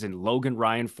Titans, and Logan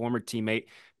Ryan, former teammate,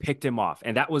 picked him off.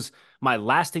 And that was my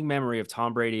lasting memory of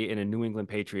Tom Brady in a New England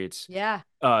Patriots Yeah.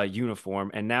 uniform.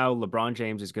 And now LeBron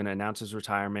James is going to announce his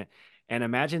retirement. And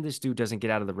imagine this dude doesn't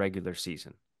get out of the regular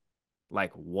season.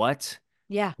 Like what?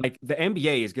 Yeah. Like the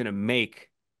NBA is going to make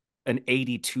an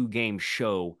 82 game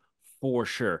show for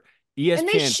sure. ESPN, And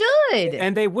they should.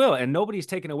 and they will, and nobody's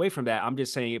taken away from that. I'm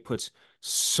just saying it puts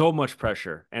so much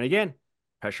pressure. And again,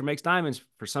 pressure makes diamonds.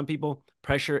 For some people,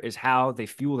 pressure is how they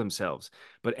fuel themselves.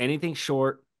 But anything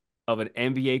short of an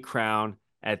NBA crown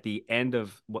at the end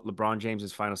of what LeBron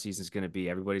James's final season is going to be,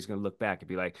 everybody's going to look back and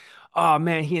be like, "Oh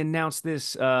man, he announced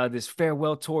this this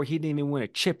farewell tour. He didn't even win a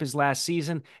chip his last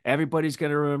season. Everybody's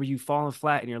going to remember you falling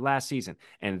flat in your last season."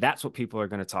 And that's what people are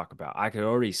going to talk about. I could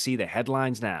already see the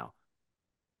headlines now.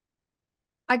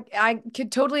 I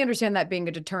could totally understand that being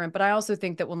a deterrent, but I also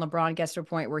think that when LeBron gets to a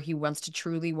point where he wants to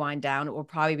truly wind down, it will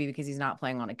probably be because he's not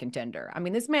playing on a contender. I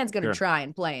mean, this man's going to try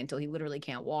and play until he literally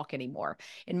can't walk anymore,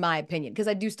 in my opinion, because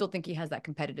I do still think he has that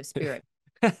competitive spirit.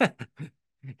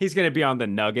 He's going to be on the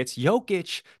Nuggets.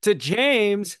 Jokic to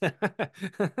James.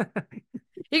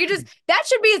 He could just, that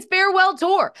should be his farewell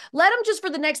tour. Let him just for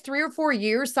the next 3 or 4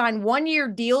 years sign 1-year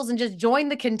deals and just join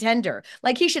the contender.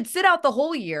 Like he should sit out the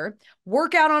whole year,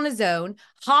 work out on his own,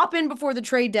 hop in before the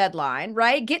trade deadline,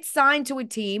 right? Get signed to a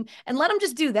team and let him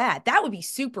just do that. That would be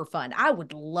super fun. I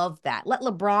would love that. Let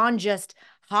LeBron just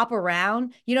hop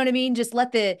around. You know what I mean? Just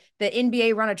let the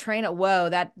NBA run a train at whoa,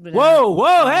 hey,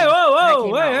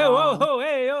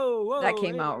 that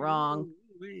came out wrong.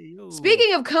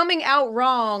 Speaking of coming out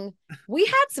wrong, we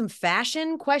had some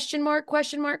fashion question mark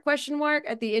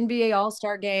at the NBA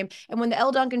All-Star game. And when the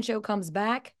Elle Duncan show comes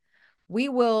back, we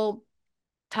will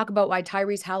talk about why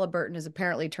Tyrese Halliburton is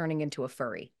apparently turning into a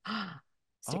furry.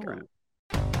 Stick around.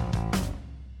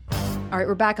 All right,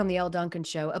 we're back on the Elle Duncan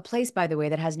show, a place, by the way,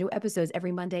 that has new episodes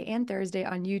every Monday and Thursday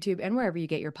on YouTube and wherever you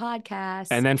get your podcasts.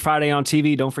 And then Friday on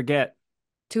TV, don't forget.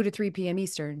 2 to 3 p.m.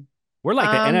 Eastern. We're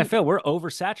like the NFL. We're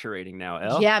oversaturating now,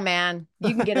 Elle. Yeah, man.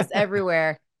 You can get us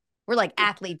everywhere. We're like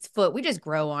athlete's foot. We just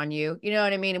grow on you. You know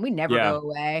what I mean? And we never go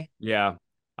away. Yeah.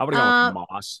 I would have gone with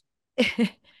Moss.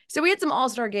 So we had some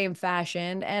All-Star Game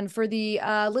fashion. And for the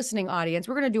listening audience,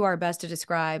 we're going to do our best to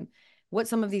describe what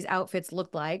some of these outfits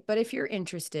look like. But if you're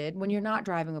interested, when you're not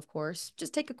driving, of course,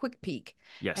 just take a quick peek.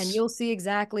 Yes. And you'll see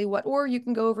exactly what, or you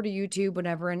can go over to YouTube,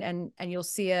 whatever, and you'll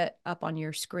see it up on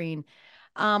your screen.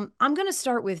 I'm going to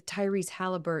start with Tyrese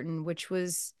Halliburton, which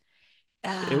was...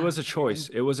 it was a choice.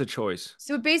 It was a choice.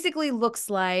 So it basically looks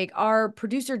like, our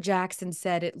producer Jackson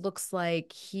said, it looks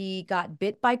like he got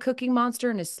bit by Cookie Monster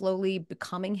and is slowly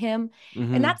becoming him.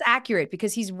 Mm-hmm. And that's accurate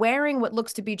because he's wearing what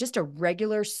looks to be just a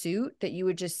regular suit that you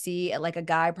would just see at like a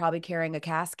guy probably carrying a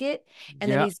casket. And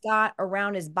then he's got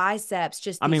around his biceps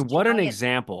just, I mean, what an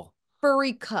example.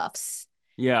 Furry cuffs.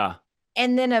 Yeah.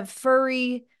 And then a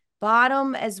furry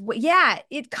bottom as well. Yeah,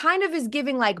 it kind of is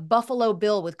giving like Buffalo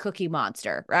Bill with Cookie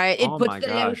Monster, right? It puts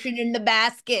the lotion in the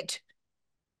basket.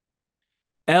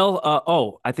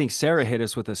 I think Sarah hit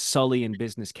us with a Sully in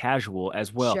Business Casual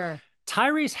as well. Sure.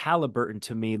 Tyrese Halliburton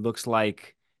to me looks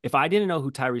like, if I didn't know who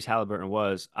Tyrese Halliburton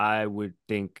was, I would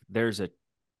think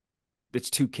it's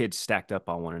two kids stacked up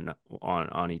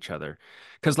on each other,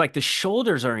 because like the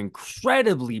shoulders are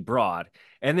incredibly broad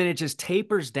and then it just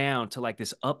tapers down to like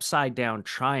this upside down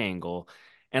triangle,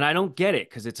 and I don't get it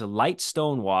because it's a light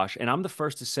stone wash. And I'm the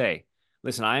first to say,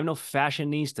 listen, I am no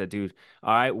fashionista, dude.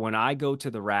 All right, when I go to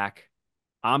the rack,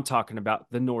 I'm talking about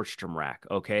the Nordstrom rack.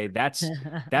 Okay, that's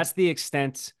the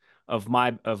extent of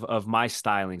my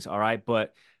stylings. All right,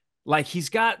 but like he's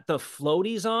got the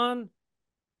floaties on,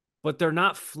 but they're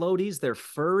not floaties, they're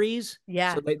furries.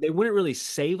 Yeah. So they wouldn't really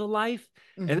save a life.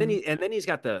 Mm-hmm. And then he's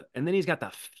got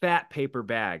the fat paper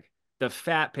bag,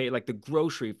 like the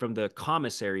grocery from the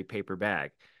commissary paper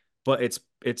bag, but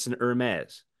it's an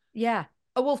Hermes. Yeah.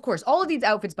 Oh, well, of course, all of these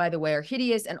outfits, by the way, are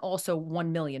hideous and also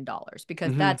 $1 million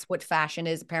because that's what fashion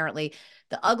is. Apparently,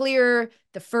 the uglier,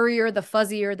 the furrier, the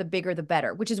fuzzier, the bigger, the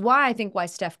better, which is why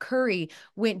Steph Curry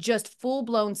went just full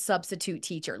blown substitute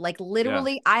teacher. Like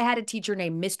literally, I had a teacher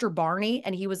named Mr. Barney,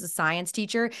 and he was a science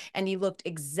teacher, and he looked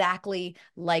exactly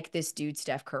like this dude,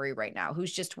 Steph Curry, right now,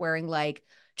 who's just wearing, like,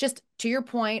 just to your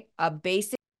point, a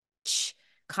basic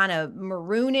kind of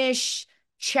maroonish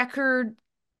checkered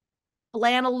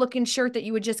flannel looking shirt that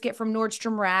you would just get from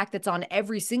Nordstrom Rack, that's on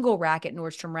every single rack at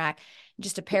Nordstrom Rack,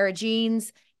 just a pair of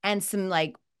jeans and some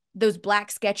like those black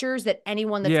Skechers that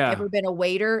anyone that's Yeah. ever been a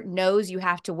waiter knows you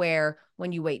have to wear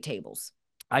when you wait tables.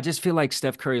 I just feel like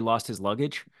Steph Curry lost his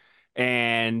luggage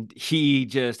and he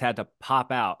just had to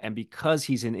pop out. And because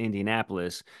he's in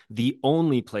Indianapolis, the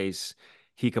only place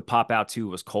he could pop out to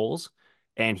was Kohl's.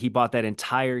 And he bought that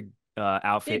entire He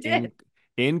outfit did.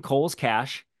 in Kohl's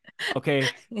cash. Okay.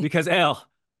 Because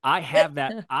I have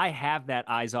that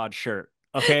Izod shirt.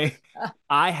 Okay.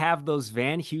 I have those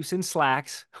Van Heusen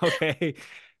slacks. Okay.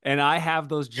 And I have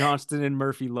those Johnston and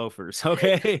Murphy loafers.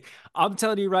 Okay. I'm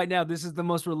telling you right now, this is the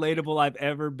most relatable I've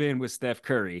ever been with Steph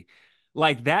Curry.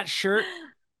 Like that shirt,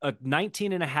 a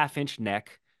 19 and a half inch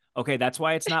neck. Okay, that's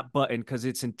why it's not buttoned because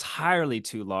it's entirely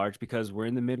too large because we're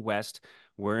in the Midwest.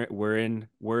 We're in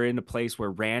a place where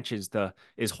ranch is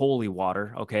holy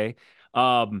water. Okay.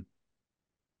 Um,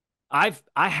 I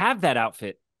have that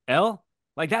outfit, L.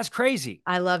 Like that's crazy.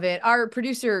 I love it. Our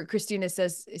producer Christina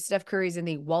says Steph Curry's in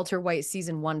the Walter White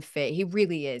season 1 fit. He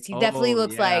really is. He definitely Oh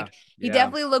looks yeah. like Yeah.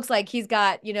 he's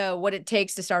got, what it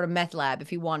takes to start a meth lab if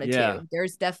he wanted Yeah. to.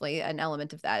 There's definitely an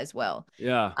element of that as well.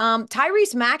 Yeah.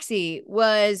 Tyrese Maxey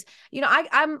was,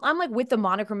 I'm like with the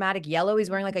monochromatic yellow. He's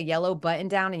wearing like a yellow button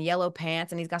down and yellow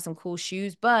pants, and he's got some cool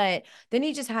shoes, but then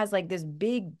he just has like this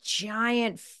big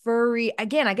giant furry.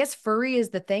 Again, I guess furry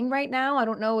is the thing right now. I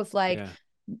don't know Yeah.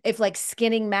 if like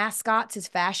skinning mascots is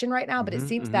fashion right now, but it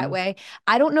seems that Mhm. way.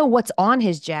 I don't know what's on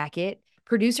his jacket.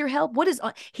 Producer help. What is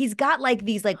on? He's got like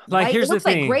these like Like, white, it here's the looks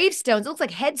like thing. gravestones. It looks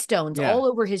like headstones Yeah. all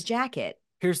over his jacket.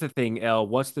 Here's the thing, L.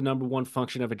 What's the number one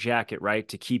function of a jacket, right?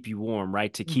 To keep you warm,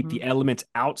 right? To keep Mhm. the elements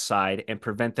outside and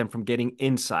prevent them from getting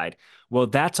inside. Well,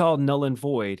 that's all null and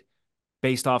void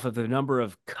based off of the number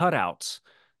of cutouts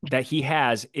that he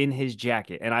has in his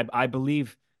jacket. And I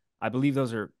believe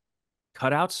those are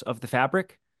cutouts of the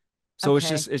fabric. So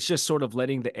Okay. it's just sort of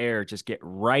letting the air just get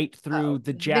right through Oh,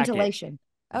 the jacket. ventilation.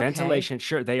 Okay. Ventilation,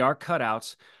 sure, they are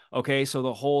cutouts. Okay, so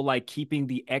the whole like keeping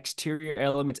the exterior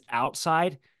elements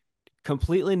outside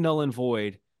completely null and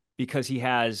void because he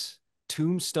has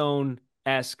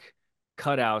tombstone-esque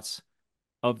cutouts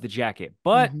of the jacket.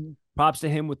 But Mhm. props to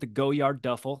him with the Goyard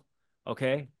duffel.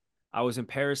 Okay. I was in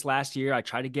Paris last year. I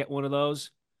tried to get one of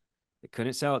those. They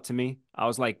couldn't sell it to me. I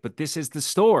was like, but this is the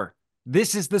store.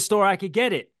 This is the store I could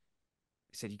get it.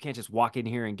 They said, you can't just walk in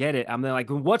here and get it. I'm like,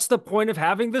 what's the point of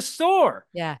having the store?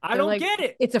 Yeah. I They're don't like, get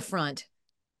it. it's a front.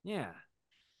 Yeah.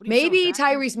 What are you selling, Maybe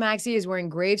batteries? Tyrese Maxey is wearing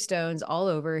gravestones all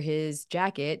over his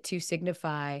jacket to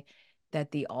signify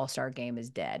that the All-Star game is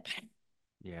dead.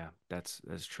 Yeah, that's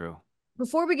true.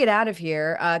 Before we get out of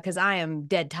here, because I am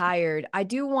dead tired, I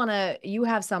do want to, you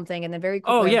have something, and then very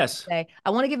Oh, quickly, yes. I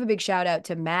want to give a big shout out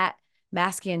to Matt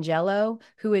Masciangelo,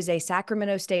 who is a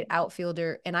Sacramento State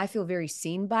outfielder, and I feel very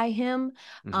seen by him.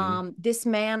 Mhm. This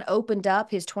man opened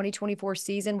up his 2024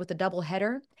 season with a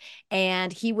doubleheader,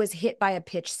 and he was hit by a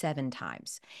pitch 7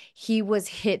 times. He was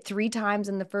hit 3 times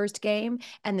in the first game,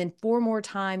 and then 4 more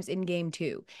times in game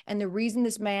 2. And the reason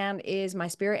this man is my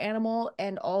spirit animal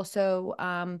and also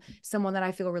someone that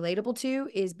I feel relatable to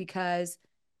is because,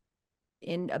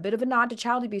 in a bit of a nod to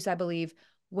child abuse, I believe,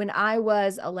 when I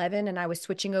was 11 and I was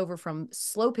switching over from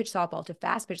slow pitch softball to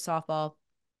fast pitch softball,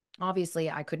 obviously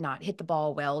I could not hit the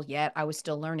ball well yet. I was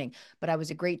still learning, but I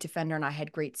was a great defender and I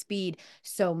had great speed.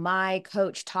 So my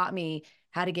coach taught me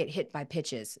how to get hit by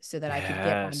pitches so that I could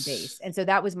get on Yes. base. And so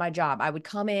that was my job. I would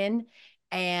come in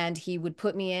and he would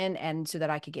put me in and so that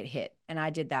I could get hit. And I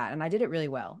did that. And I did it really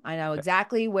well. I know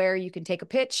exactly where you can take a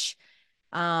pitch.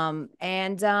 And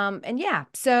yeah,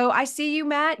 so I see you,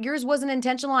 Matt. Yours wasn't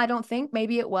intentional, I don't think.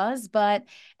 Maybe it was, but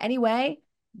anyway,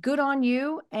 good on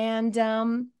you. And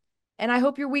I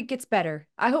hope your week gets better.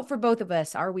 I hope for both of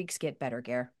us, our weeks get better,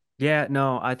 Gare. Yeah,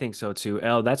 no, I think so too.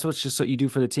 L, that's what's just what you do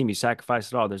for the team. You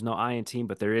sacrifice it all. There's no I in team,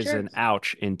 but there is Sure. an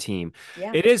ouch in team.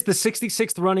 Yeah. It is the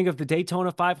 66th running of the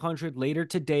Daytona 500 later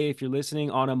today if you're listening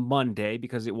on a Monday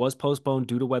because it was postponed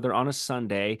due to weather on a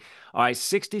Sunday. All right,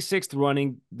 66th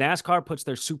running. NASCAR puts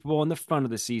their Super Bowl in the front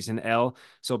of the season, L.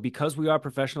 So because we are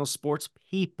professional sports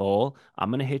people,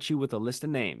 I'm going to hit you with a list of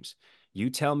names.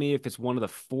 You tell me if it's one of the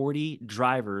 40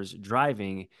 drivers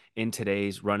driving in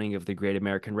today's running of the Great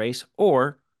American Race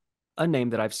or a name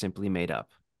that I've simply made up.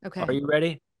 Okay. Are you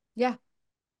ready? Yeah.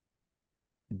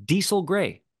 Diesel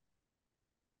Gray.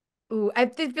 Ooh,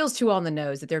 it feels too on the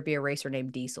nose that there'd be a racer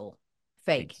named Diesel.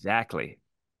 Fake. Exactly.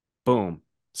 Boom.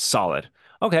 Solid.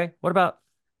 Okay. What about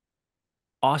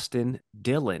Austin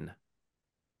Dillon?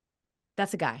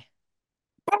 That's a guy.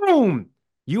 Boom.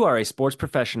 You are a sports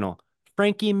professional.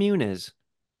 Frankie Muniz.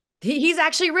 He's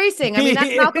actually racing. I mean,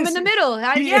 that's Malcolm in the Middle.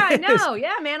 Yeah, I is. know.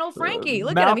 Yeah, man, old Frankie.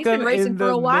 Look at him. He's been Malcolm racing in for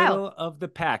a the while. middle of the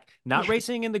pack, not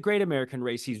racing in the Great American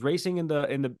Race. He's racing in the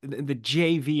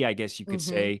JV, I guess you could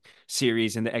say,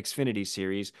 series, in the Xfinity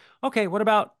series. Okay, what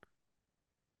about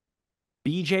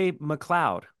BJ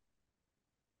McLeod?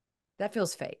 That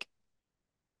feels fake.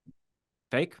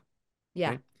 Fake?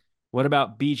 Yeah. Okay. What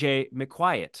about BJ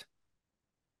McQuiet?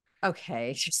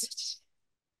 Okay.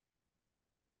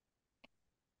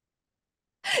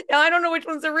 Now I don't know which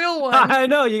one's the real one. I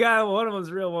know you got one of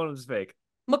them's real, one of them's fake.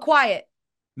 McQuiet.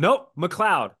 Nope,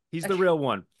 McLeod. He's the real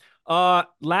one.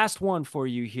 Last one for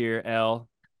you here, Elle.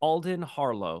 Alden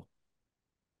Harlow.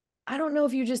 I don't know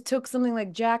if you just took something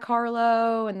like Jack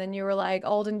Harlow and then you were like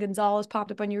Alden Gonzalez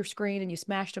popped up on your screen and you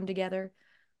smashed them together.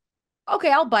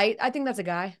 Okay, I'll bite. I think that's a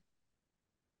guy.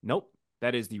 Nope.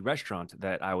 That is the restaurant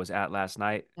that I was at last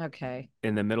night. Okay.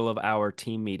 In the middle of our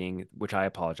team meeting, which I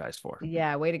apologized for.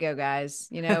 Yeah, way to go, guys.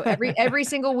 You know, every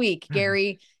single week,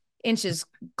 Gary inches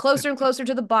closer and closer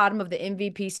to the bottom of the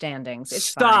MVP standings. It's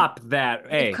Stop fine. that.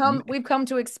 Hey, we've come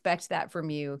to expect that from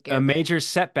you, Gary. A major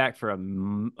setback for a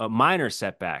minor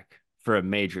setback for a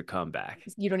major comeback.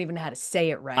 You don't even know how to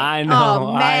say it right. I know,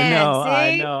 oh, man.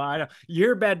 I know.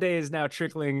 Your bad day is now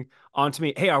trickling onto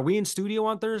me. Hey, are we in studio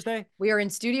on Thursday? We are in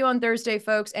studio on Thursday,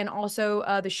 folks, and also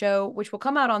the show, which will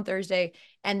come out on Thursday,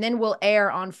 and then will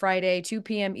air on Friday, 2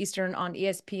 p.m. Eastern on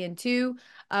ESPN2.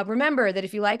 Remember that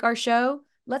if you like our show,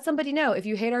 let somebody know. If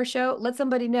you hate our show, let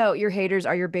somebody know. Your haters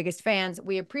are your biggest fans.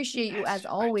 We appreciate you, as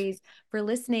always, for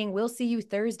listening. We'll see you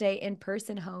Thursday in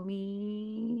person,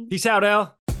 homie. Peace out,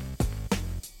 Elle.